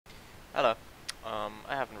Hello. I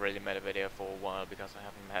haven't really made a video for a while because I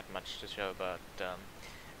haven't had much to show, but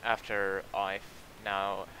after I've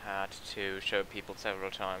now had to show people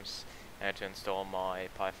several times how to install my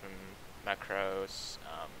Python macros,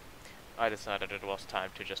 I decided it was time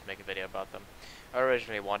to just make a video about them. I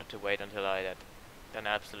originally wanted to wait until I had done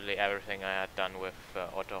absolutely everything I had done with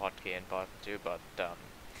AutoHotkey in Python 2, but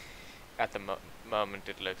at the moment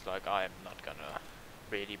it looks like I'm not gonna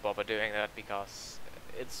really bother doing that because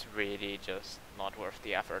it's really just not worth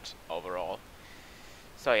the effort overall.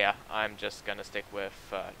 So yeah, I'm just gonna stick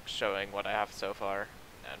with showing what I have so far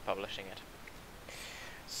and publishing it.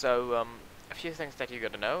 So a few things that you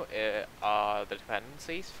gotta know are the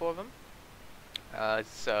dependencies for them.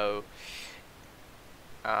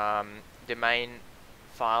 The main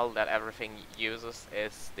file that everything uses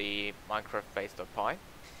is the Minecraft-base.py.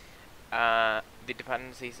 The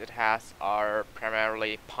dependencies it has are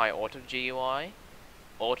primarily PyAutoGUI,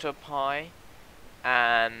 AutoPy,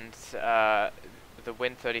 and the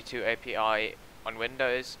Win32 API on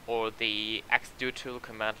Windows, or the xdotool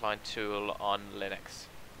command line tool on Linux.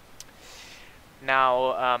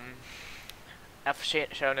 Now, I've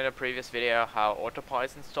shown in a previous video how AutoPy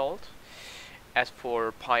is installed. As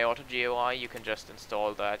for PyAutoGUI, you can just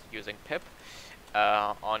install that using pip.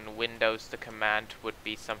 On Windows, the command would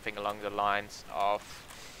be something along the lines of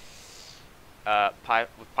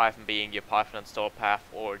with Python being your Python install path,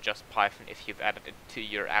 or just Python if you've added it to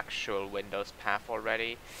your actual Windows path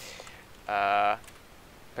already.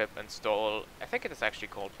 Pip install, I think it is actually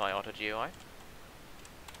called PyAutoGUI.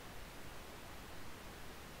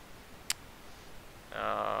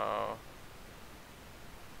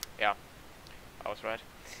 Yeah, I was right.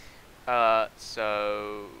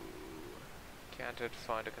 So can't it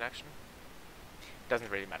find a connection?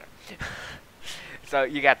 Doesn't really matter. So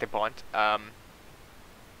you get the point.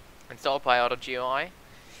 Install PyAutoGUI.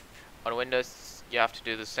 On Windows, you have to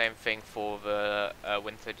do the same thing for the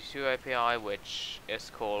Win32 API, which is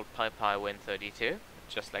called PyPyWin32,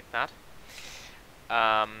 just like that.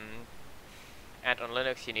 And on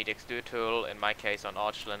Linux, you need xdotool. In my case, on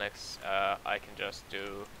Arch Linux, I can just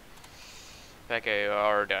do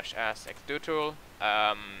 -r-s xdotool.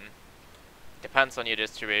 Depends on your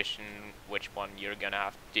distribution which one you're gonna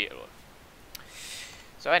have to deal with.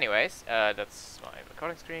 So anyways, that's my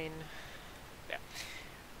recording screen. Yeah.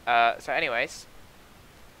 So anyways,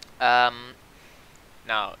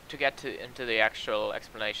 now to get into the actual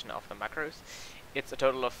explanation of the macros, it's a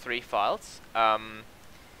total of 3 files.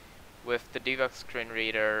 With the debug screen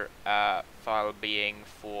reader file being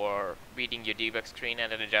for reading your debug screen,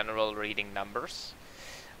 and in general reading numbers.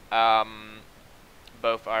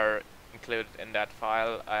 Both are included in that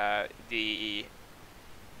file. The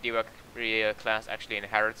debug reader class actually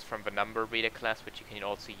inherits from the number reader class, which you can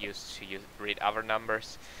also use to read other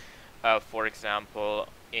numbers. For example,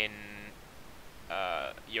 in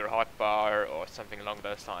your hotbar or something along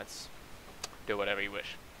those lines. Do whatever you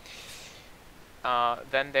wish.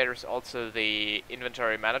 Then there's also the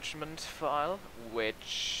inventory management file,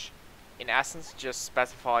 which in essence just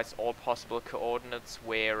specifies all possible coordinates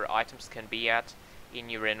where items can be at in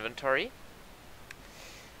your inventory.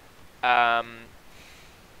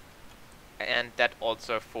 And that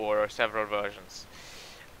also for several versions.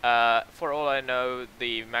 For all I know,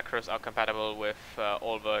 the macros are compatible with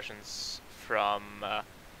all versions from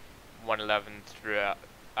 1.11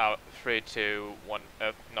 through to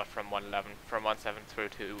not from 1.11, from 1.7 through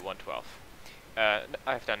to 1.12.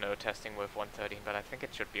 I've done no testing with 1.13, but I think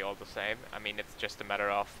it should be all the same. I mean, it's just a matter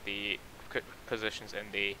of the positions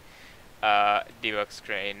in the debug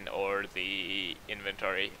screen or the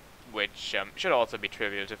inventory, which should also be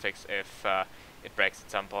trivial to fix if it breaks at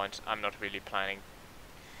some point. I'm not really planning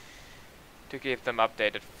to keep them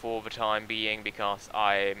updated for the time being because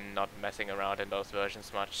I'm not messing around in those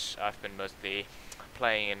versions much. I've been mostly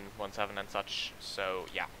playing in 1.7 and such, so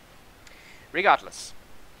yeah. Regardless,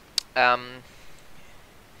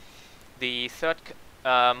 the third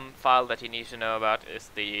file that you need to know about is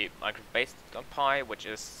the Minecraft-base.py, which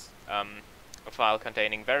is a file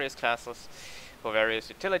containing various classes for various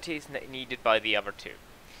utilities needed by the other two.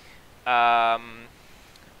 On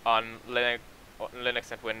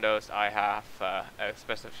Linux and Windows, I have a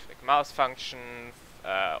specific mouse function.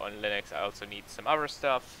 On Linux, I also need some other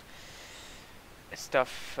stuff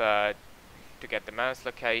to get the mouse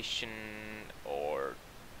location or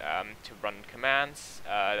to run commands.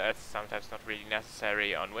 That's sometimes not really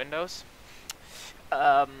necessary on Windows.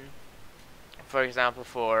 For example,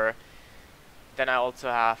 then I also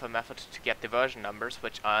have a method to get the version numbers,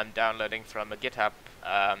 which I'm downloading from a GitHub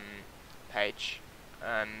page,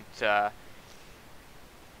 and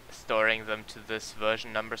storing them to this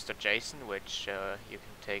version numbers.json, which you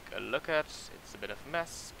can take a look at. It's a bit of a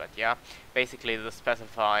mess, but yeah, basically this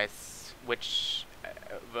specifies which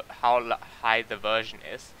how high the version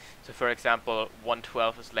is. So for example,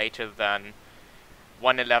 112 is later than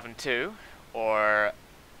 111.2, or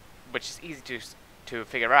which is easy to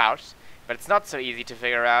figure out, but it's not so easy to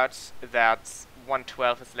figure out that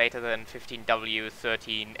 112 is later than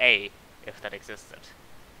 15W13A, if that existed.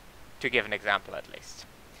 To give an example, at least.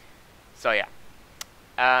 So yeah.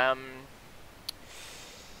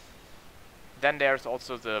 Then there's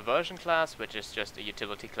also the version class, which is just a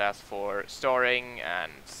utility class for storing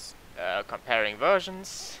and comparing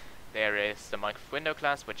versions. There is the Minecraft window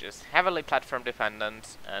class, which is heavily platform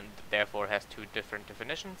dependent and therefore has two different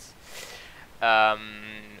definitions,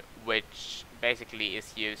 which basically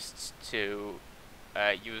is used to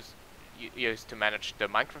used to manage the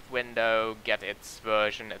Minecraft window, get its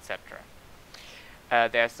version, etc.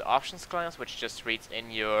 There's the options class, which just reads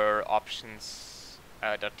in your options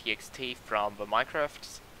 .txt from the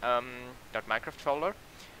 .minecraft folder.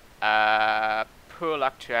 Poor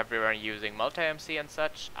luck to everyone using multi-MC and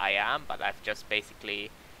such. I am, but I've just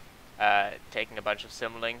basically taken a bunch of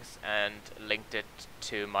symlinks and linked it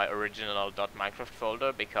to my original .minecraft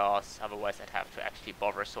folder, because otherwise I'd have to actually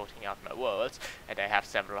bother sorting out my worlds, and I have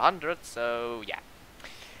several hundred, so yeah.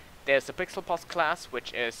 There's the pixelpost class,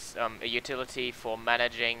 which is a utility for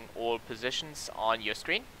managing all positions on your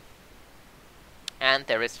screen. And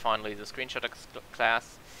there is finally the screenshotter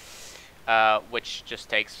class, which just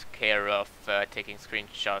takes care of taking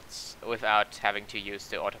screenshots without having to use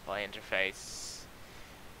the autoplay interface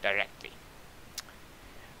directly.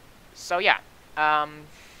 So yeah,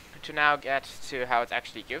 to now get to how it's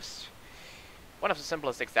actually used. One of the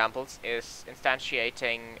simplest examples is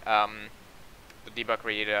instantiating the debug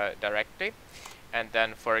reader directly, and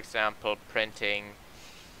then, for example, printing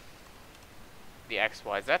the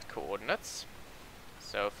XYZ coordinates.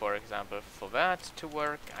 So, for example, for that to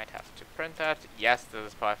work, I'd have to print that. Yes, this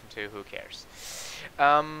is Python 2, who cares?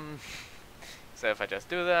 So if I just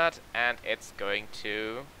do that, and it's going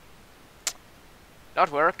to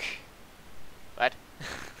not work. What?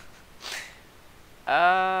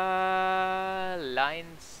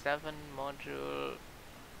 Line 7 module.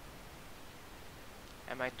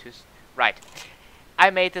 Am I too... Right. I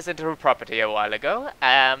made this into a property a while ago.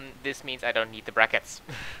 This means I don't need the brackets.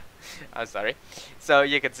 I'm sorry. So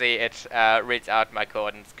you can see it reads out my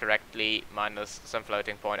coordinates correctly, minus some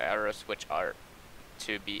floating point errors, which are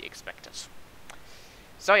to be expected.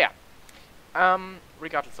 So yeah,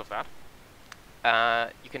 regardless of that,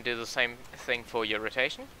 you can do the same thing for your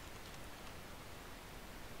rotation,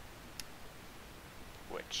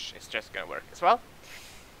 which is just going to work as well.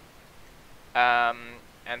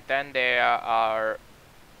 And then there are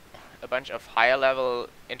a bunch of higher level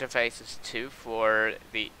interfaces too for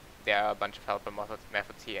the... There are a bunch of helper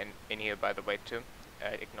methods here in here, by the way, too.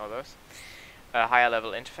 Ignore those. Higher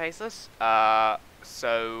level interfaces.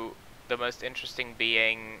 So the most interesting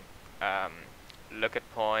being look at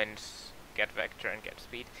point, get vector, and get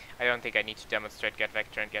speed. I don't think I need to demonstrate get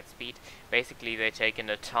vector and get speed. Basically, they take in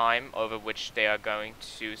a time over which they are going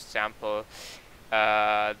to sample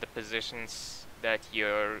the positions that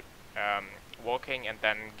you're walking, and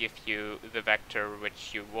then give you the vector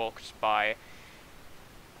which you walked by,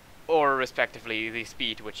 or respectively the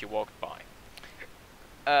speed which you walked by.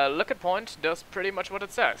 Look at point does pretty much what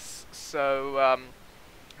it says. So,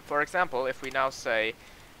 for example, if we now say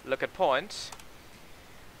look at point,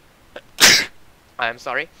 I'm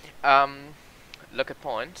sorry, look at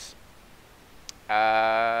point,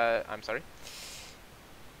 I'm sorry,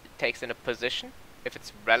 it takes in a position, if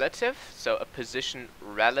it's relative, so a position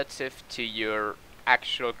relative to your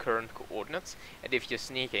actual current coordinates, and if you're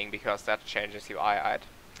sneaking, because that changes your IID.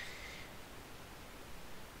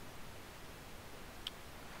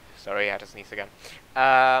 Sorry, I had to sneeze again.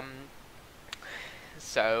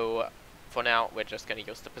 So, for now, we're just going to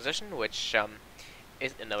use the position, which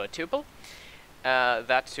is another tuple.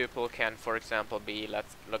 That tuple can, for example, be,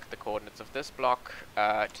 let's look at the coordinates of this block,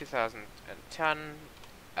 2010.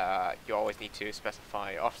 You always need to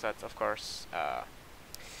specify offsets, of course.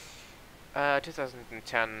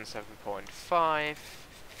 2010 7.5,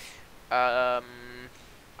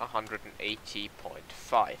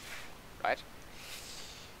 180.5, right?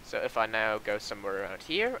 So if I now go somewhere around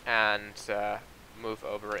here and move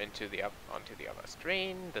over into onto the other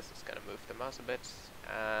screen, this is gonna move the mouse a bit,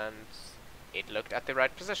 and it looked at the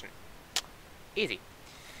right position. Easy.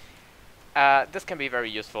 This can be very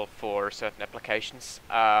useful for certain applications.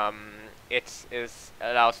 it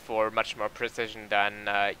allows for much more precision than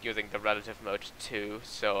using the relative mode too.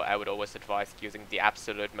 So I would always advise using the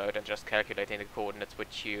absolute mode and just calculating the coordinates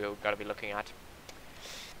which you gotta be looking at.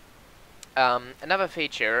 Another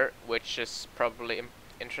feature which is probably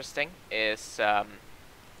interesting is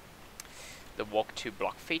the walk to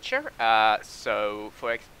block feature. So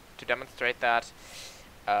to demonstrate that,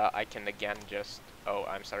 I can again just, oh,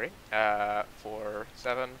 I'm sorry, for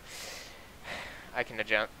 7, I can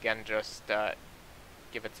again just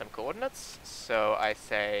give it some coordinates. So I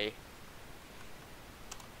say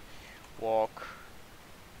walk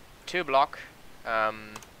to block,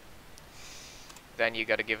 then you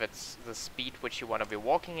gotta give it the speed which you want to be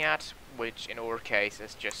walking at, which in our case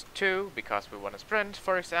is just 2, because we want to sprint,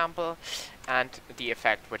 for example, and the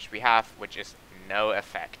effect which we have, which is no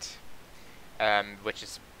effect,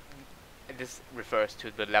 this refers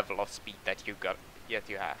to the level of speed that you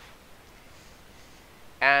have.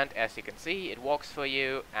 And as you can see, it walks for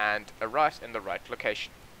you and arrives in the right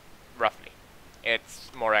location, roughly.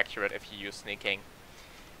 It's more accurate if you use sneaking.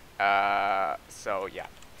 So yeah.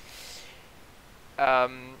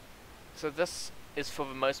 So this is for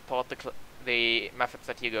the most part the methods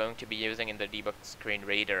that you're going to be using in the debug screen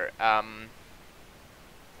reader.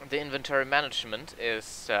 The inventory management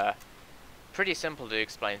is pretty simple to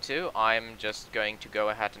explain too. I'm just going to go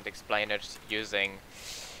ahead and explain it using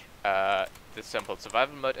the simple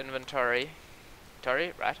survival mode inventory,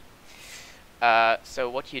 right? So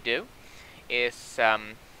what you do is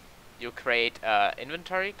you create an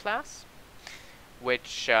inventory class,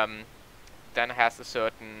 which then has a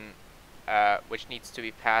certain, which needs to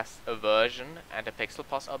be passed a version and a pixel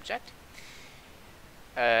pos object.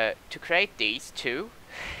 To create these two,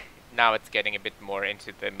 now it's getting a bit more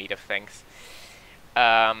into the meat of things.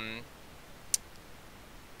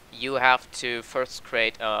 You have to first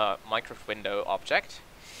create a microwave window object.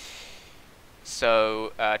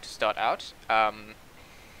 So to start out,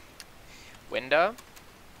 window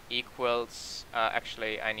equals,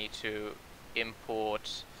 actually I need to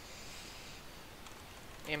import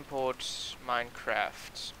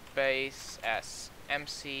Minecraft base as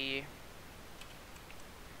MC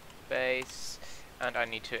base, and I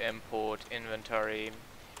need to import inventory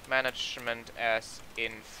management as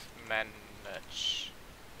inf manage.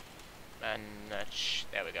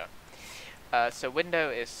 There we go. So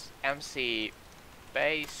window is MC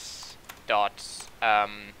base dot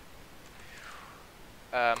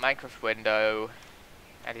Minecraft window,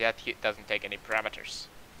 and that doesn't take any parameters.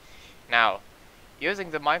 Now,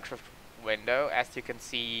 using the Minecraft window, as you can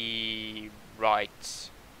see right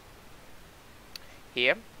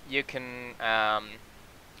here, you can,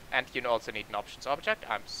 and you also need an options object,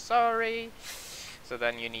 I'm sorry. So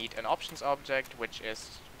then you need an options object, which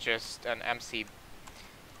is just an MC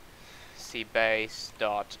base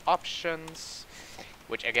dot options,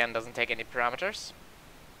 which again doesn't take any parameters.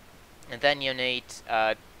 And then you need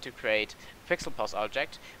to create a pixel pos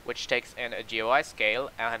object, which takes in a GUI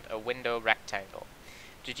scale and a window rectangle.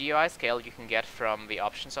 The GUI scale you can get from the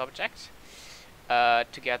options object.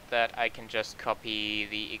 To get that, I can just copy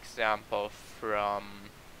the example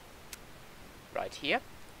from right here,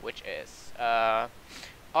 which is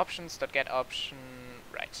options.getOption,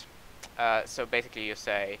 right. So basically you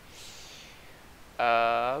say,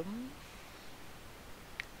 right,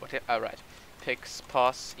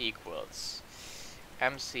 pixpos equals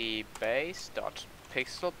MC base dot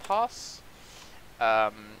pixel pos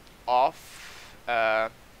of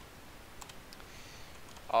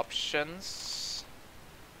options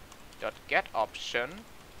dot get option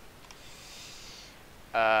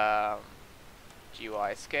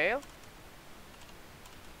GUI scale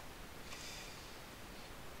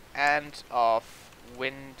and of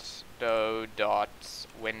window dot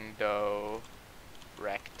window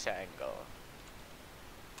rectangle.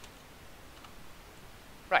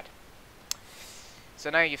 Right. So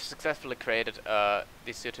now you've successfully created the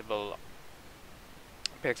suitable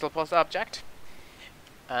pixel pos object,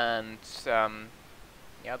 and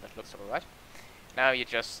yeah, that looks alright. Now you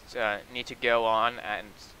just need to go on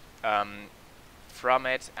and from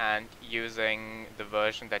it, and using the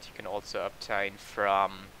version that you can also obtain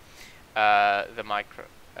from the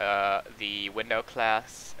window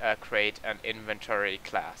class, create an inventory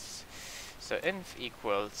class. So inf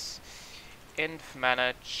equals inf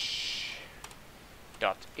manage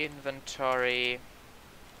dot inventory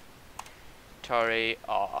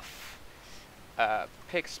of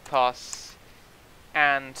pixpos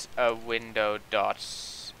and a window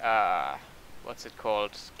dot what's it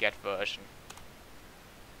called, get version,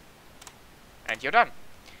 and you're done.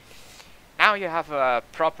 Now you have a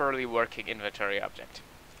properly working inventory object.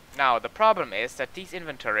 Now the problem is that these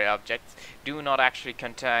inventory objects do not actually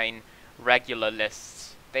contain regular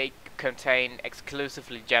lists. They contain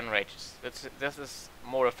exclusively generators. This is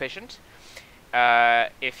more efficient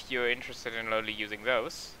if you're interested in only using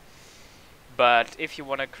those. But if you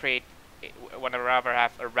want to rather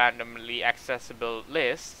have a randomly accessible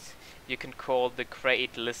list, you can call the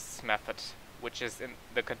create lists method, which is in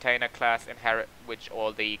the container class which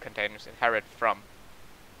all the containers inherit from.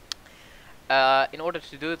 In order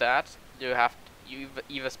to do that, you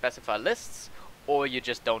either specify lists, or you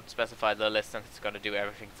just don't specify the list and it's going to do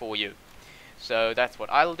everything for you. So that's what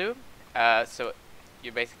I'll do. So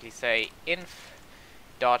you basically say inf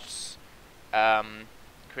dot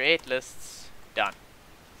create lists done.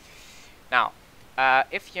 Now,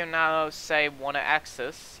 if you now say want to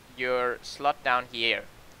access your slot down here,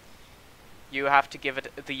 you have to give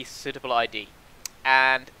it the suitable ID,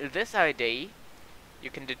 and this ID you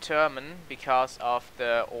can determine because of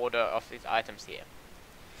the order of these items here.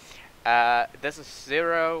 This is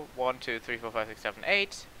 0, 1, 2, 3, 4, 5, 6, 7,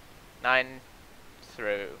 8, 9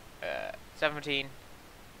 through 17.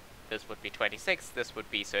 This would be 26, this would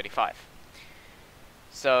be 35.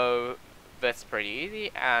 So that's pretty easy,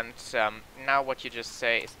 and now what you just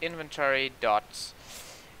say is inventory dot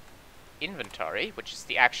inventory, which is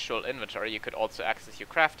the actual inventory. You could also access your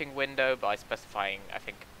crafting window by specifying, I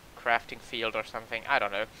think, crafting field or something. I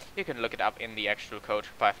don't know. You can look it up in the actual code.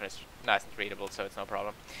 Python is nice and readable, so it's no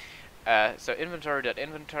problem. So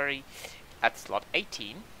inventory.inventory at slot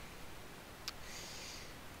 18.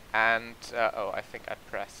 And, oh, I think I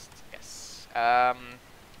pressed yes.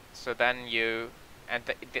 So then you, and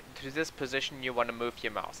to this position you want to move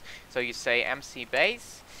your mouse. So you say mc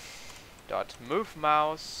base dot move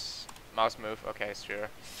mouse, mouse move, okay, sure.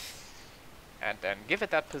 And then give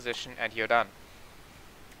it that position and you're done.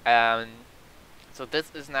 So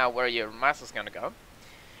this is now where your mouse is gonna go,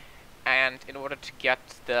 and in order to get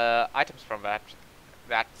the items from that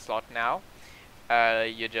slot now,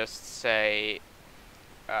 you just say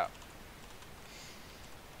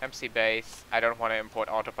mc base. I don't want to import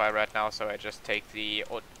autopy right now, so I just take the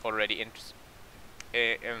already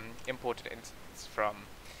imported instance from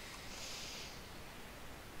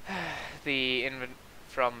the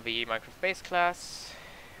Minecraft base class,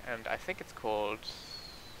 and I think it's called.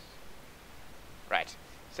 Right,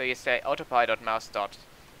 so you say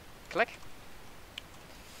autopy.mouse.click,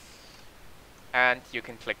 and you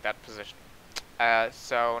can click that position.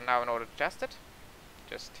 So now in order to test it,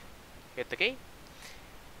 just hit the key.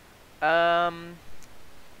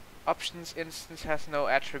 Options instance has no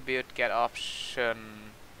attribute get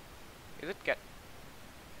option. Is it get?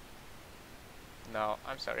 No,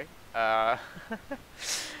 I'm sorry.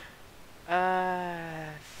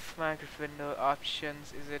 Minecraft window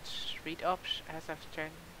options, is it read option?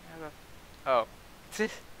 Oh,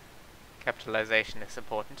 capitalization is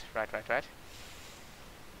important. Right.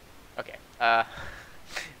 Okay,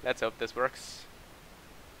 let's hope this works.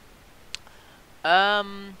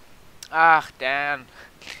 Damn.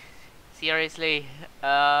 Seriously,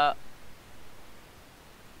 NunType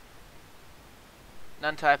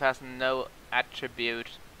has no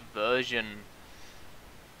attribute version.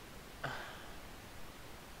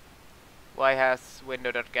 Why has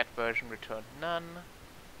window.getVersion returned none?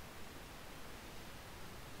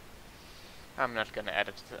 I'm not gonna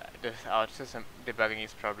edit this out. Debugging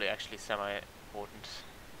is probably actually semi-important.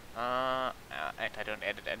 And I don't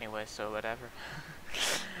edit anyway, so whatever.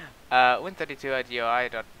 Win32 IDOI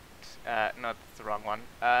dot, not the wrong one.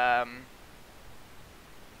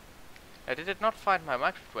 Did it not find my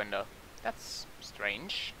Minecraft window? That's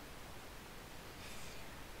strange.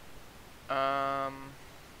 Now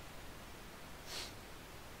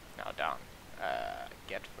down.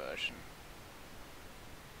 Get version.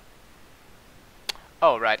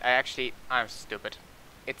 Oh right, I'm stupid.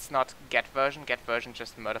 It's not get version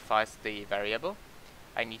just modifies the variable.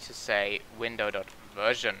 I need to say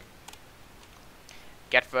window.version.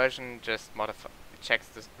 Get version just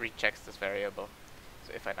rechecks this variable.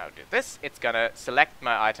 So if I now do this, it's gonna select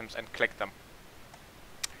my items and click them.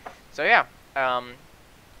 So yeah,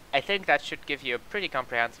 I think that should give you a pretty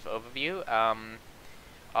comprehensive overview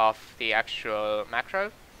of the actual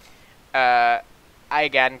macro. I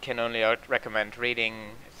again can only recommend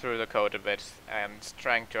reading through the code a bit and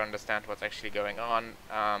trying to understand what's actually going on.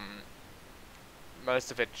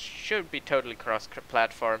 Most of it should be totally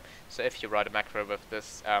cross-platform, so if you write a macro with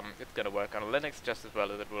this, it's going to work on Linux just as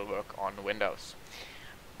well as it will work on Windows.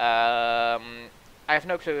 I have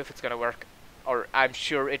no clue if it's going to work, or I'm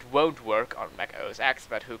sure it won't work on Mac OS X,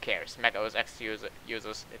 but who cares? Mac OS X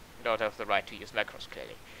users don't have the right to use macros,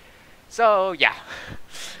 clearly. So, yeah.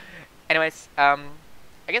 Anyways,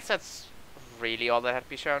 I guess that's really all that had to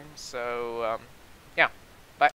be shown. So yeah,